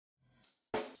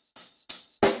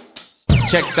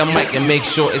Check the mic and make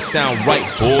sure it sound right,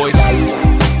 boys.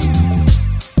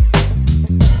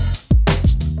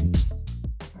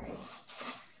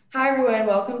 Hi everyone,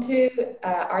 welcome to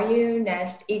RU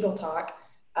Nest Eagle Talk,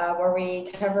 where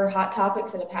we cover hot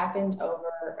topics that have happened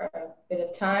over a bit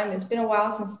of time. It's been a while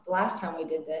since the last time we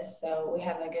did this, so we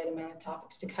have a good amount of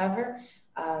topics to cover.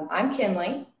 I'm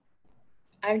Kinley.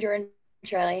 I'm Jordan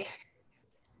Trelly.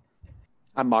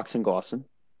 I'm Moxon Glosson.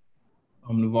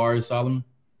 I'm Navarre Solomon.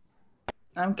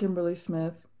 I'm Kimberly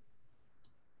Smith.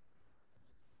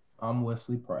 I'm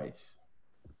Wesley Price.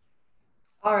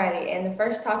 Alrighty, and the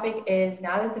first topic is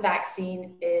now that the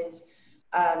vaccine is,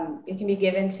 it can be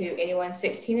given to anyone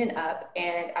 16 and up.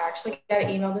 And I actually got an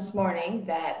email this morning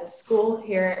that the school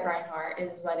here at Reinhardt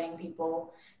is letting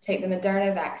people take the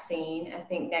Moderna vaccine, I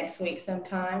think next week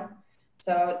sometime.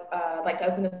 So I'd like to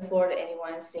open the floor to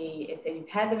anyone and see if you've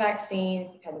had the vaccine,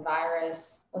 if you've had the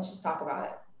virus. Let's just talk about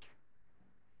it.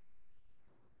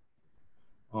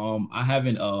 I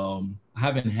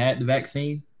haven't had the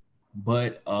vaccine,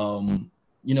 but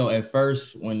you know, at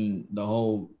first when the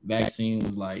whole vaccine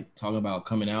was like talking about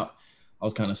coming out, I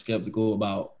was kind of skeptical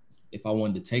about if I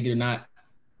wanted to take it or not.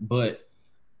 But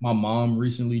my mom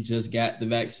recently just got the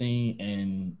vaccine,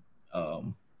 and I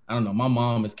don't know, my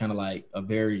mom is kind of like a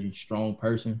very strong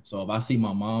person. So if I see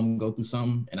my mom go through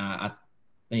something and I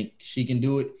think she can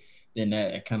do it, then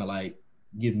that kind of like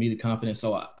gives me the confidence.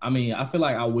 So I mean, I feel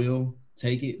like I will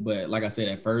take it, but like I said,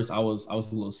 at first I was a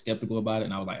little skeptical about it,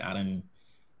 and I was like, I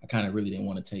kind of really didn't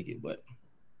want to take it, but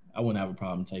I wouldn't have a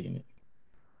problem taking it.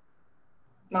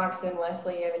 Moxon,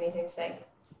 Wesley, you have anything to say?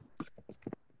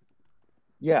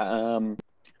 Yeah,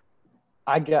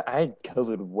 I had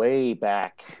COVID way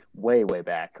back,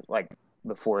 like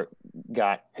before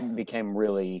it became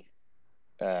really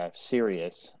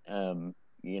serious. You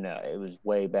know, it was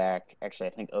way back. Actually,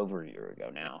 I think over a year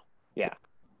ago now. Yeah,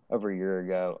 over a year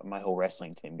ago, my whole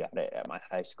wrestling team got it at my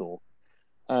high school.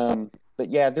 But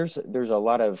yeah, there's a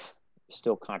lot of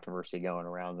still controversy going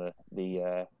around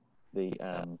the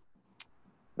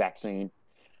vaccine.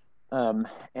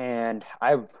 And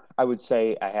I would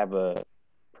say I have a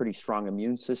pretty strong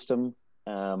immune system.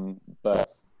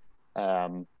 But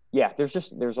yeah,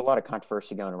 there's a lot of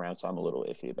controversy going around, so I'm a little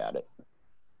iffy about it.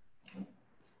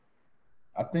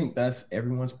 I think that's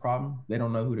everyone's problem. They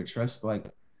don't know who to trust, like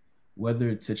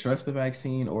whether to trust the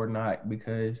vaccine or not,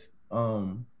 because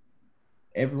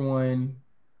everyone,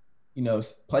 you know,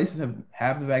 places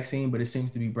have the vaccine, but it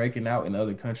seems to be breaking out in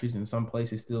other countries and some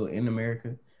places still in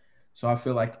America. So I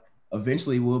feel like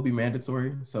eventually it will be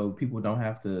mandatory, so people don't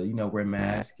have to, you know, wear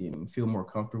masks and feel more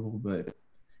comfortable. But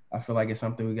I feel like it's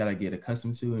something we got to get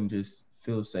accustomed to and just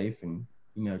feel safe and,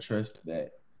 you know, trust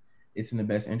that it's in the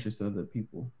best interest of the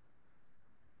people.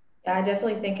 Yeah, I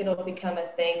definitely think it'll become a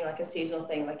thing, like a seasonal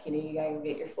thing. Like, you know, you gotta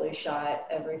get your flu shot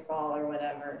every fall or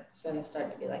whatever. It's gonna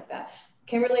start to be like that.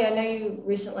 Kimberly, I know you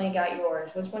recently got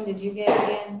yours. Which one did you get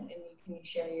again? And can you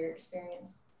share your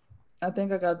experience? I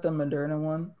think I got the Moderna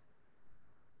one.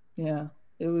 Yeah,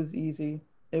 it was easy.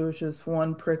 It was just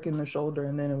one prick in the shoulder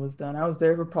and then it was done. I was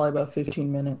there for probably about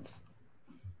 15 minutes.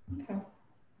 Okay.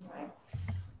 All right.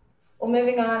 Well,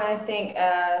 moving on, I think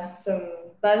some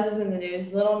buzz is in the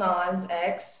news. Lil Nas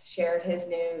X shared his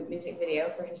new music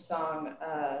video for his song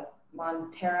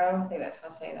Montero. I think that's how I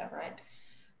say that right.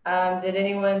 Did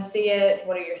anyone see it?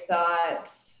 What are your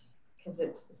thoughts? Because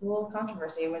it's a little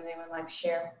controversy. Would anyone like to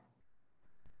share?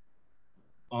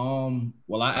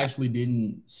 Well, I actually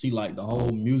didn't see like the whole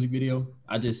music video.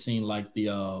 I just seen like the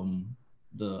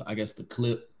I guess the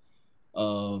clip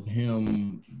of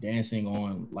him dancing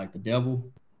on like the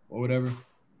devil or whatever.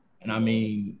 And I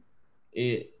mean,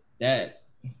 I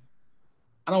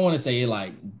don't want to say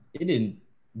it didn't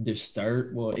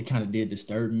disturb. Well, it kind of did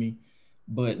disturb me,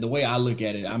 but the way I look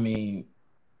at it, I mean,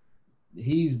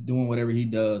 he's doing whatever he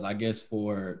does, I guess,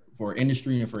 for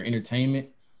industry and for entertainment.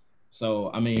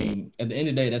 So, I mean, at the end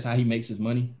of the day, that's how he makes his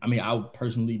money. I mean, I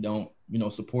personally don't, you know,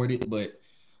 support it, but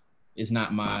it's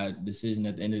not my decision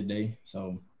at the end of the day.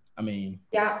 So, I mean.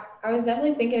 Yeah, I was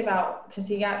definitely thinking about, because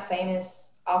he got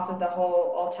famous off of the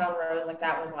whole Old Town Road, like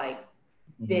that was like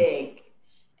big.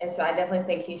 And so I definitely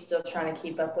think he's still trying to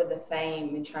keep up with the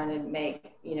fame and trying to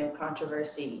make, you know,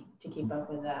 controversy to keep up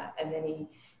with that. And then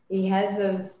he has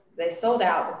those, they sold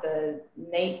out with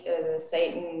the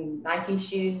Satan Nike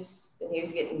shoes, and he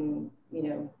was getting, you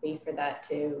know, beef for that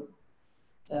too.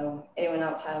 So anyone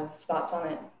else have thoughts on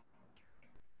it?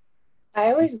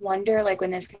 I always wonder, like,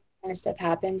 when this kind of stuff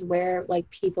happens, where like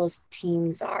people's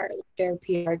teams are, like, their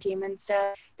PR team and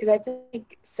stuff, because I feel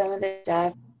like some of the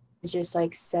stuff is just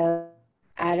like so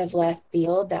out of left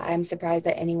field that I'm surprised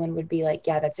that anyone would be like,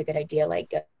 yeah, that's a good idea,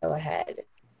 like go ahead.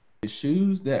 the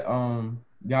shoes that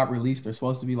got released are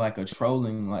supposed to be like a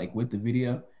trolling like with the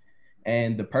video.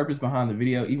 And the purpose behind the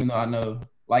video, even though I know,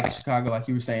 like in Chicago, like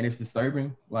you were saying, it's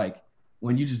disturbing. Like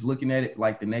when you're just looking at it,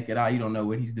 like the naked eye, you don't know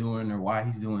what he's doing or why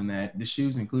he's doing that. The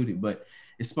shoes included, but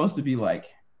it's supposed to be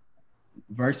like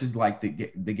versus like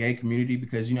the gay community,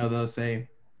 because you know they'll say,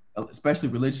 especially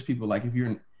religious people, like if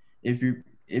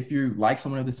you like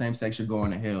someone of the same sex, you're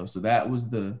going to hell. So that was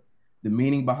the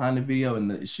meaning behind the video, and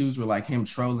the shoes were like him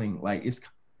trolling, like it's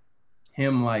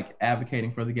him like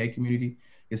advocating for the gay community,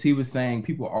 because he was saying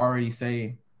people already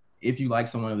say if you like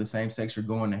someone of the same sex, you're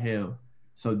going to hell.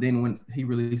 So then when he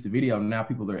released the video, now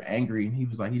people are angry, and he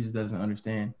was like, he just doesn't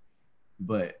understand.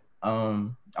 But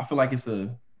I feel like it's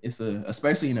a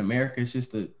especially in America,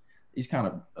 it's kind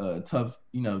of a tough,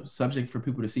 you know, subject for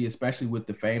people to see, especially with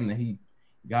the fame that he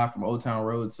got from Old Town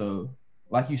Road. So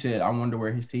like you said, I wonder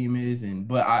where his team is,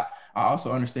 but I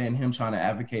also understand him trying to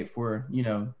advocate for, you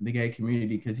know, the gay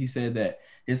community, because he said that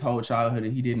his whole childhood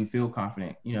he didn't feel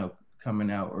confident, you know,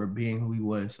 coming out or being who he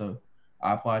was. So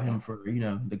I applaud him for, you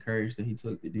know, the courage that he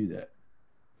took to do that.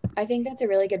 I think that's a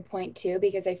really good point too,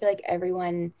 because I feel like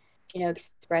everyone, you know,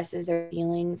 expresses their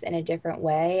feelings in a different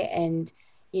way, and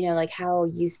you know, like how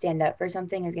you stand up for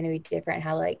something is going to be different,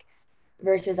 how like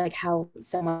versus like how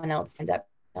someone else stands up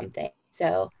for something.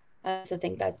 So I also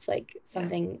think that's like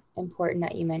something important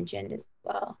that you mentioned as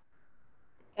well.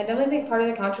 I definitely think part of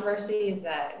the controversy is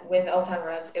that with Old Town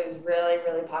Roads, it was really,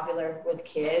 really popular with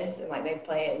kids, and like they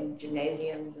play it in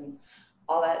gymnasiums and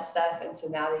all that stuff. And so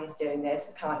now that he's doing this,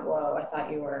 it's kind of like, whoa, I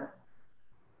thought you were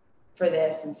for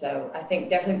this. And so I think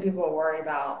definitely people are worried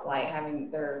about like having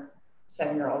their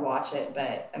 7-year-old watch it.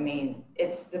 But I mean,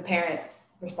 it's the parents'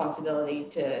 responsibility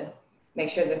to make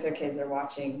sure that their kids are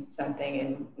watching something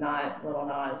and not Lil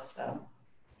Nas. So,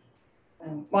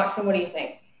 Watson, what do you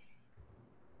think?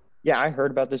 Yeah, I heard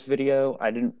about this video.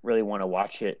 I didn't really want to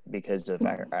watch it because of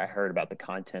I heard about the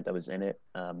content that was in it.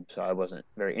 So I wasn't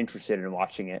very interested in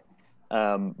watching it.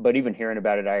 But even hearing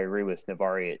about it, I agree with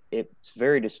Navari. It's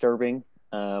very disturbing.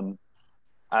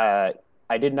 I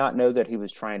did not know that he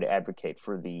was trying to advocate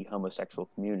for the homosexual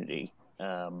community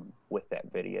with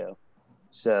that video.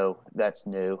 So that's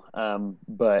new.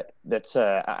 But that's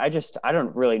I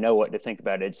don't really know what to think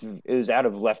about it. It was out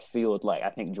of left field, like I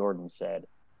think Jordan said.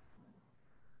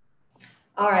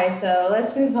 All right, so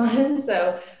let's move on.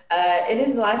 So it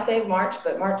is the last day of March,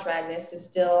 but March Madness is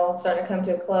still starting to come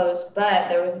to a close. But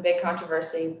there was a big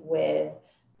controversy with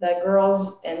the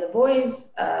girls and the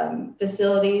boys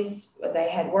facilities. They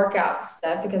had workout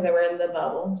stuff because they were in the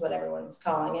bubble, is what everyone was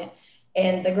calling it.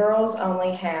 And the girls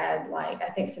only had like,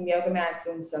 I think some yoga mats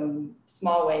and some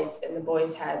small weights, and the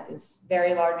boys had this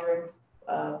very large room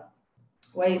of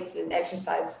weights and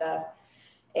exercise stuff.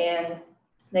 And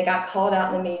they got called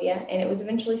out in the media, and it was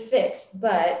eventually fixed,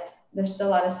 but there's still a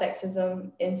lot of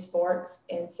sexism in sports.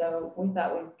 And so we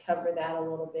thought we'd cover that a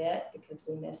little bit because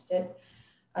we missed it.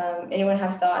 Anyone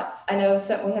have thoughts? I know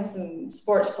we have some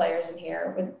sports players in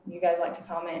here. Would you guys like to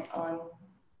comment on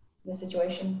the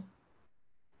situation?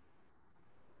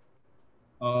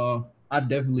 I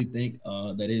definitely think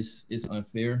that it's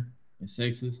unfair and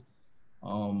sexist.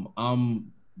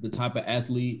 I'm the type of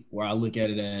athlete where I look at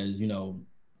it as, you know,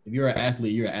 if you're an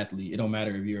athlete, you're an athlete. It don't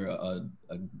matter if you're a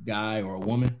guy or a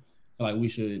woman. I feel like we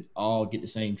should all get the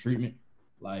same treatment.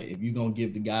 Like if you're gonna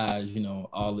give the guys, you know,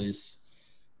 all these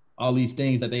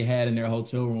things that they had in their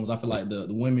hotel rooms, I feel like the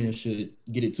women should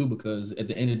get it too, because at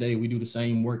the end of the day, we do the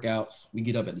same workouts, we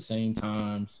get up at the same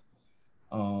times,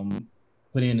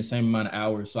 put in the same amount of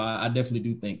hours. So I definitely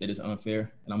do think that it's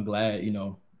unfair, and I'm glad, you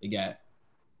know, it got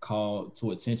called to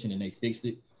attention and they fixed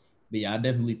it. But yeah, I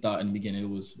definitely thought in the beginning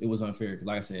it was unfair, because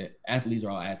like I said, athletes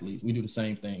are all athletes. We do the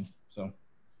same thing. So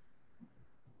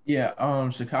yeah,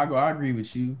 Chicago, I agree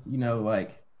with you. You know,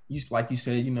 like you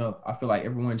said, you know, I feel like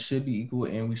everyone should be equal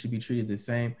and we should be treated the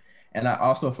same. And I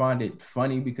also find it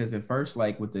funny because at first,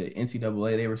 like with the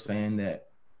NCAA, they were saying that,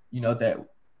 you know, that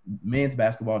men's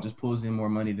basketball just pulls in more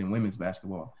money than women's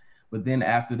basketball. But then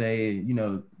after they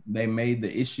made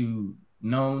the issue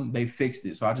known, they fixed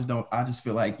it. So I just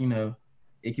feel like, you know,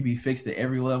 it can be fixed at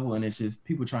every level, and it's just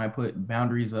people try and put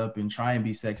boundaries up and try and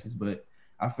be sexist, but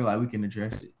I feel like we can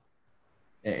address it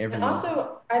at every And level.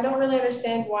 also, I don't really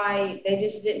understand why they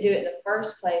just didn't do it in the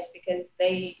first place, because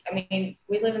I mean,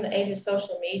 we live in the age of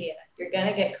social media. You're going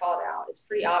to get called out. It's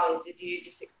pretty obvious. Did you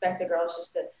just expect the girls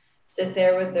just to sit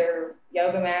there with their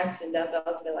yoga mats and dumbbells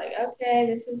and be like, okay,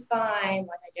 this is fine.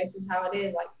 Like, I guess this is how it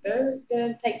is. Like, they're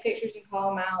going to take pictures and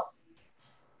call them out.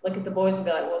 Look at the boys and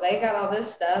be like, well, they got all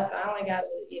this stuff. I only got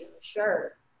a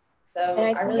shirt. So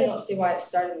I really don't see why it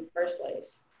started in the first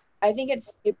place. I think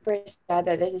it's super sad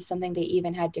that this is something they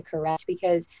even had to correct,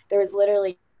 because there was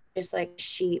literally just like a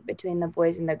sheet between the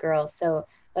boys and the girls. So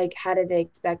like, how did they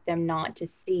expect them not to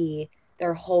see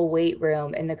their whole weight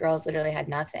room, and the girls literally had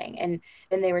nothing? And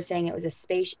then they were saying it was a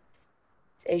space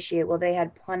issue. Well, they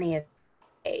had plenty of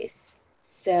space.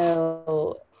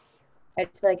 So I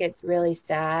just feel like it's really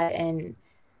sad, and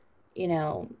you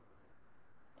know,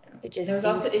 it just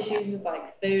There was seems also issues with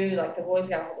like food, like the boys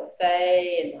got a whole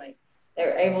buffet and like they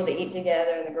were able to eat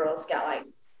together, and the girls got like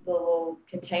the little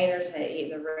containers and they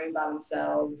eat in the room by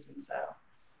themselves. And so,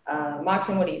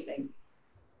 Moxon, what do you think?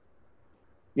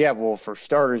 Yeah, well, for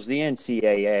starters, the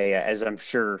NCAA, as I'm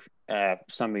sure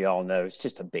some of y'all know, is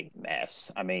just a big mess.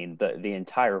 I mean, the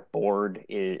entire board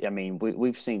is. I mean,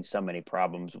 we've seen so many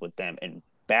problems with them in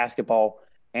basketball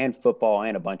and football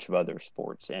and a bunch of other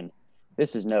sports, and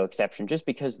this is no exception. Just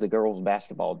because the girls'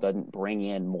 basketball doesn't bring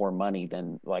in more money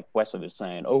than, like Wesley was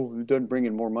saying, oh, it doesn't bring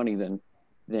in more money than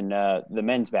the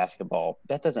men's basketball.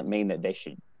 That doesn't mean that they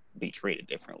should be treated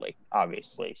differently,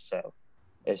 obviously. So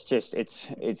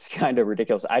it's kind of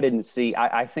ridiculous. I didn't see.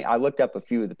 I think I looked up a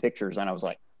few of the pictures and I was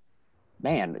like,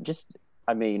 man, just.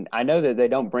 I mean, I know that they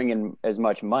don't bring in as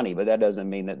much money, but that doesn't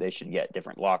mean that they should get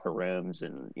different locker rooms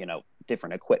and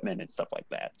different equipment and stuff like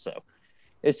that. So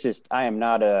it's just I am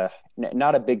not a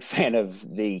big fan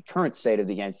of the current state of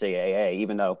the NCAA,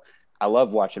 even though I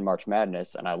love watching March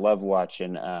Madness and I love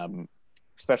watching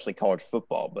especially college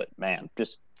football. But man,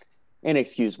 just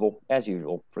inexcusable as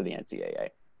usual for the NCAA.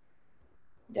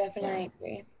 definitely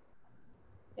agree.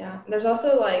 Yeah, there's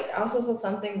also like I also saw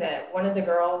something that one of the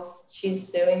girls, she's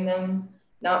suing them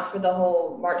not for the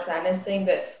whole March Madness thing,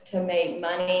 but to make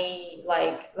money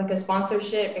like a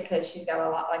sponsorship, because she's got a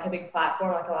lot, like a big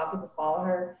platform, like a lot of people follow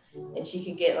her, and she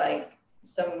could get like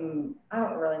some, I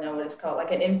don't really know what it's called,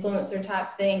 like an influencer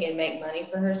type thing, and make money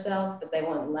for herself, but they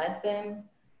won't let them.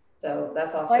 So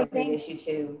that's also a big issue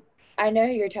too. I know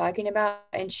who you're talking about,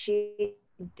 and she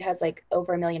has like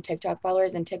over 1 million TikTok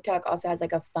followers, and TikTok also has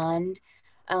like a fund.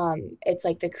 It's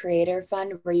like the creator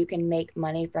fund where you can make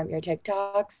money from your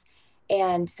TikToks.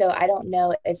 And so I don't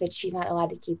know if she's not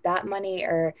allowed to keep that money,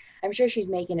 or I'm sure she's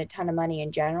making a ton of money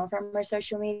in general from her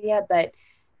social media, but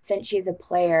since she's a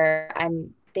player, I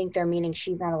think they're meaning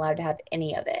she's not allowed to have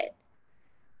any of it.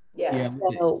 Yeah.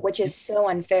 So, which is so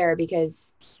unfair,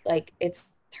 because like it's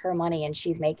her money and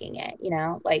she's making it,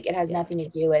 like it has nothing to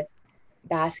do with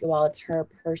basketball. It's her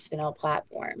personal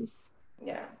platforms.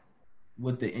 Yeah.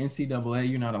 With the NCAA,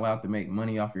 you're not allowed to make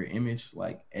money off your image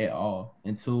like at all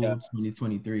until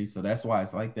 2023. So that's why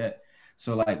it's like that.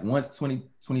 So like once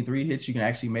 2023 hits, you can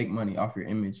actually make money off your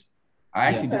image. I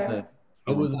actually did the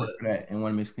report for that in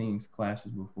one of Miss King's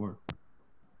classes before.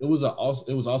 It was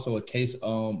also a case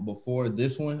before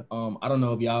this one. I don't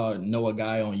know if y'all know a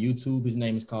guy on YouTube. His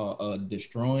name is called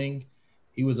Destroying.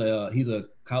 He's a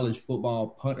college football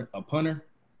punter.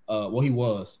 Well, he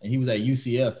was, and he was at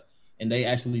UCF. And they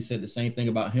actually said the same thing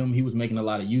about him. He was making a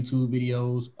lot of YouTube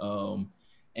videos,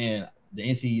 and the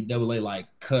NCAA like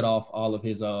cut off all of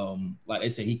his like they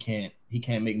said he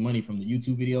can't make money from the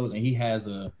YouTube videos, and he has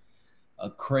a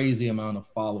crazy amount of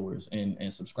followers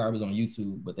and subscribers on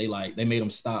YouTube. But they made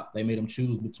him stop. They made him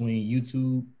choose between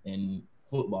YouTube and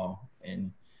football,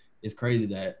 and it's crazy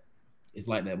that it's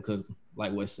like that, because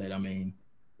like Wes said, I mean,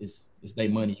 it's their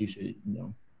money. You should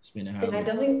spend it however. I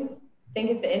definitely think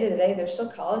at the end of the day, they're still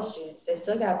college students. They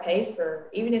still got to pay for,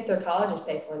 even if their college is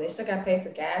paid for, they still got to pay for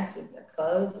gas and their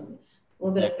clothes and a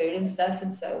little bit of food and stuff.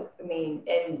 And so, I mean,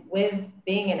 and with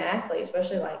being an athlete,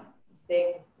 especially like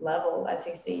big level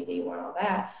SEC, D1, all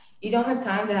that, you don't have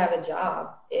time to have a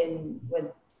job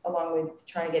along with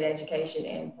trying to get education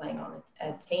and playing on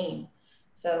a team.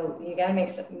 So you got to make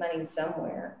some money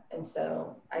somewhere. And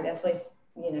so I definitely,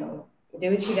 do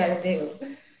what you got to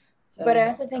do. So, but I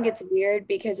also think it's weird,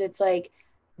 because it's like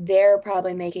they're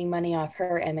probably making money off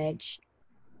her image.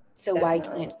 So definitely.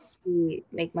 Why can't she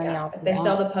make money off they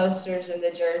sell the posters and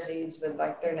the jerseys with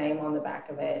like their name on the back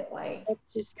of it. Like,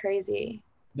 it's just crazy.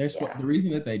 The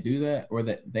reason that they do that, or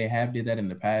that they have did that in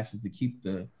the past, is to keep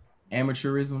the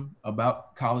amateurism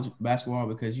about college basketball,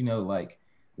 because like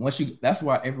that's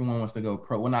why everyone wants to go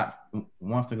pro. Well, not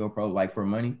wants to go pro like for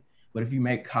money, but if you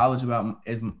make college about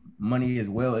as money as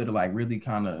well, it'll like really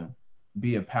kind of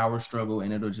be a power struggle,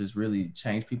 and it'll just really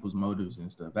change people's motives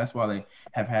and stuff. That's why they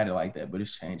have had it like that, but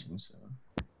it's changing.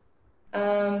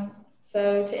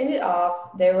 So to end it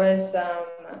off, there was some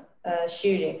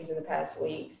shootings in the past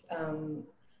weeks.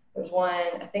 There was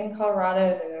one, I think, in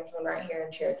Colorado, and then there was one right here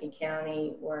in Cherokee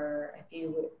County where a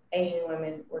few Asian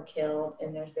women were killed,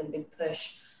 and there's been a big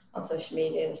push on social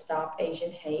media to stop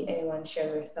Asian hate. Anyone share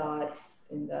their thoughts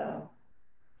and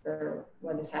for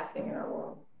what is happening in our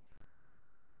world.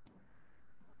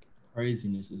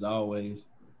 Craziness is always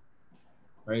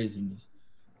craziness.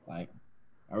 Like,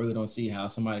 I really don't see how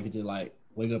somebody could just like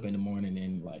wake up in the morning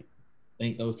and like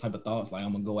think those type of thoughts. Like,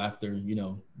 I'm gonna go after,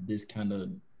 this kind of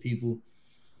people.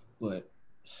 But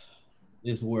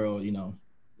this world,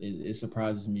 it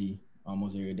surprises me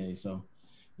almost every day. So,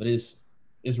 but it's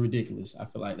ridiculous. I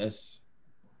feel like it's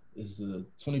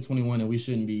 2021 and we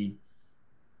shouldn't be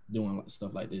doing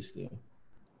stuff like this still.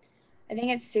 I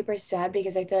think it's super sad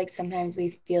because I feel like sometimes we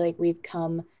feel like we've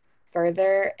come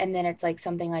further and then it's like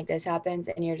something like this happens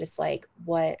and you're just like,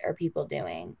 what are people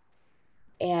doing?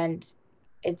 And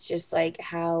it's just like,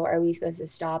 how are we supposed to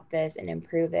stop this and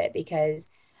improve it? Because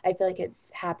I feel like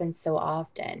it's happened so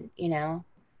often, Cam,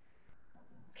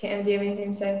 do you have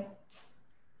anything to say?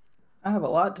 I have a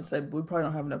lot to say, but we probably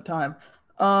don't have enough time.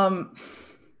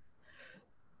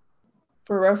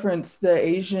 For reference,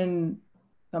 the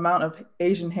amount of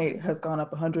Asian hate has gone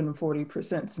up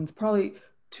 140% since probably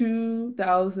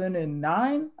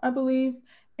 2009, I believe.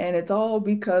 And it's all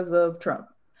because of Trump.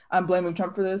 I'm blaming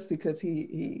Trump for this because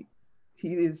he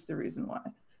is the reason why.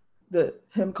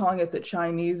 Him calling it the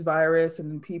Chinese virus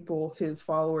and people, his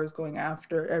followers going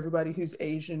after everybody who's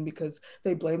Asian because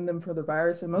they blame them for the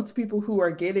virus. And most people who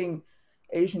are getting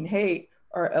Asian hate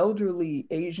are elderly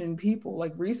Asian people.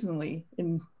 Like recently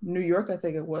in New York, I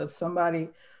think it was, somebody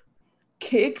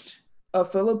kicked a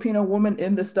Filipino woman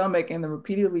in the stomach and then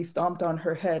repeatedly stomped on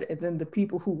her head. And then the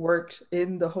people who worked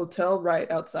in the hotel right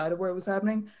outside of where it was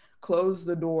happening closed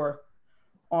the door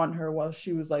on her while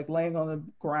she was like laying on the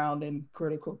ground in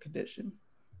critical condition.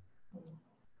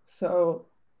 So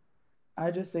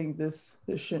I just think this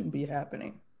shouldn't be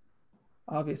happening.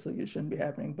 Obviously it shouldn't be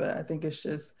happening, but I think it's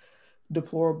just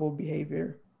deplorable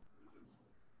behavior.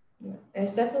 Yeah. And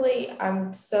it's definitely,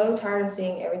 I'm so tired of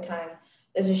seeing every time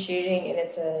there's a shooting and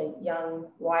it's a young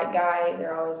white guy,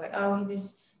 they're always like, oh,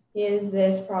 he is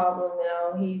this problem,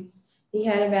 he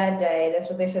had a bad day. That's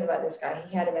what they said about this guy.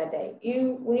 He had a bad day.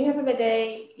 When you have a bad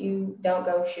day, you don't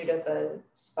go shoot up a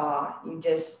spa. You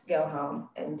just go home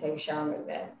and take a shower and go to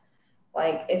bed.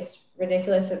 Like, it's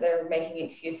ridiculous that they're making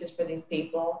excuses for these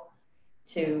people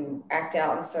to act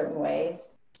out in certain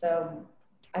ways. So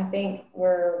I think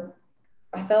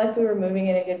I felt like we were moving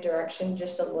in a good direction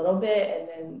just a little bit. And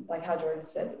then, like how Jordan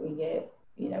said, we take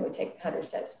 100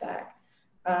 steps back.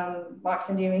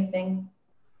 Moxon, do you have anything?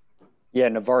 Yeah,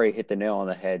 Navari hit the nail on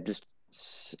the head. Just,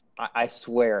 I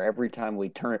swear, every time we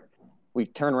turn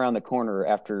around the corner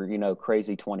after,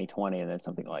 crazy 2020, and then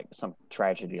some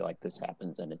tragedy like this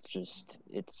happens, and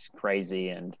it's crazy.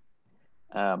 And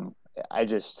I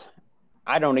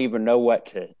don't even know what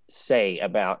to say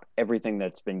about everything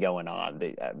that's been going on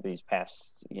these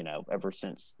past, ever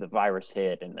since the virus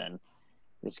hit, and then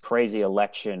this crazy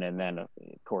election, and then of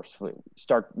course we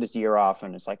start this year off,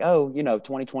 and it's like,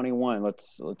 2021,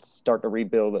 let's start to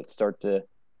rebuild, let's start to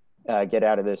get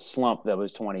out of this slump that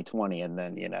was 2020, and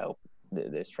then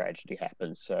this tragedy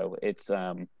happens. So it's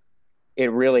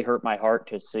it really hurt my heart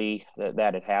to see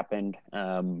that it happened.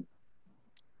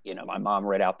 My mom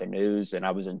read out the news, and I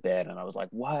was in bed, and I was like,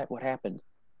 what happened?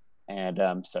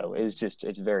 And so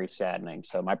it's very saddening.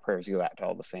 So my prayers go out to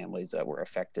all the families that were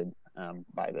affected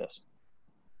by this.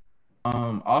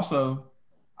 Also,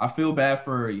 I feel bad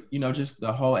for, just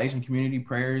the whole Asian community.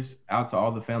 Prayers out to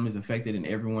all the families affected and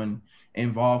everyone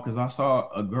involved. Because I saw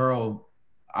a girl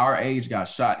our age got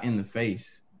shot in the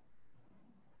face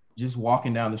just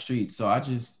walking down the street. So I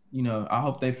just, I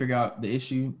hope they figure out the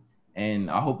issue. And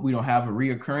I hope we don't have a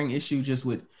reoccurring issue just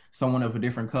with someone of a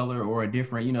different color or a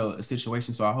different, a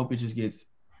situation. So I hope it just gets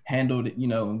handled,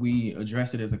 and we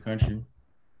address it as a country.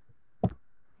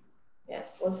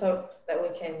 Yes, let's hope that we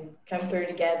can come through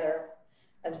together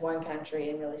as one country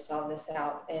and really solve this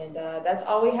out. And that's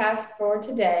all we have for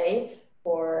today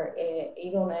for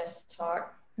Eagle Nest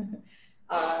Talk.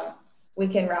 We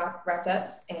can wrap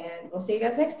up, and we'll see you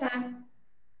guys next time.